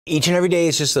Each and every day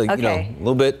is just a Okay.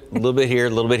 little bit here, a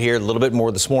little bit here, a little bit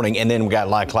more this morning, and then we got a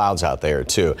lot of clouds out there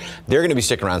too. They're going to be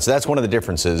sticking around, so that's one of the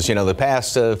differences. You know, the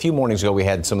past few mornings ago we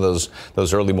had some of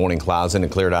those early morning clouds, and it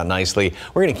cleared out nicely.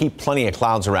 We're going to keep plenty of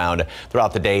clouds around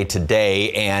throughout the day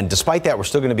today, and despite that, we're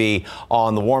still going to be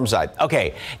on the warm side.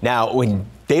 Okay, now when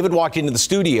David walked into the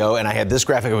studio and I had this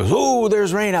graphic of, ooh,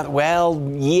 there's rain out. Well,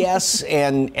 yes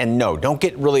and no. Don't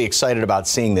get really excited about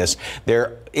seeing this.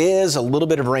 There is a little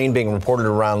bit of rain being reported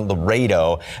around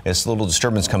Laredo. There's a little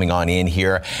disturbance coming on in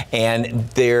here. And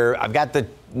I've got the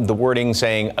wording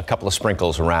saying a couple of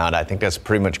sprinkles around. I think that's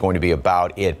pretty much going to be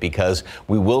about it, because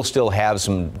we will still have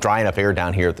some dry enough air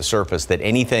down here at the surface that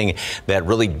anything that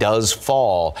really does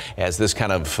fall as this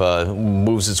kind of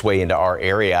moves its way into our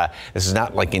area, this is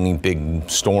not like any big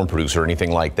storm producer or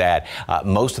anything like that.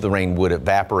 Most of the rain would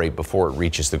evaporate before it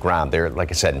reaches the ground. There,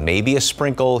 like I said, maybe a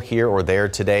sprinkle here or there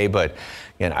today, but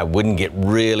and I wouldn't get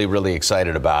really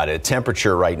excited about it.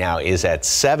 Temperature right now is at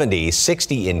 70,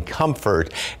 60 in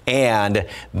Comfort, and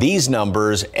these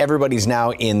numbers, everybody's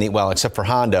now in the, well, except for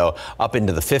Hondo, up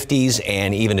into the 50s,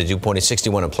 and even a dew point of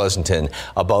 61 in Pleasanton,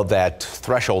 above that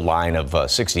threshold line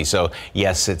of 60. So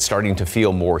yes, it's starting to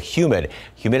feel more humid.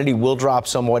 Humidity will drop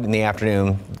somewhat in the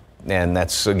afternoon. And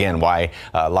that's, again, why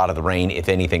a lot of the rain, if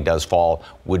anything does fall,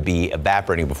 would be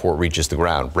evaporating before it reaches the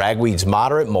ground. Ragweed's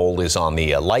moderate, mold is on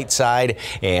the light side.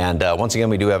 And once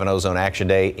again, we do have an ozone action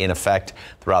day in effect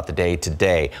throughout the day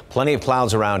today. Plenty of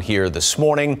clouds around here this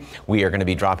morning. We are going to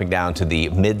be dropping down to the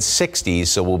mid 60s,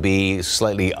 so we'll be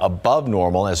slightly above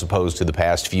normal as opposed to the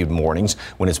past few mornings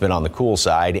when it's been on the cool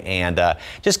side. And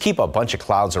just keep a bunch of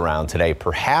clouds around today.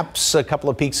 Perhaps a couple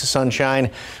of peaks of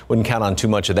sunshine. Wouldn't count on too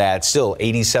much of that. Still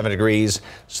 87 degrees,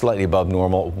 slightly above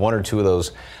normal. One or two of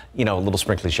those, little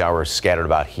sprinkly showers scattered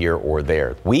about here or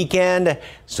there. Weekend,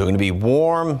 still going to be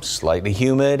warm, slightly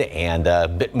humid, and a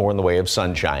bit more in the way of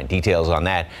sunshine. Details on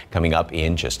that coming up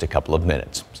in just a couple of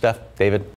minutes. Steph, David.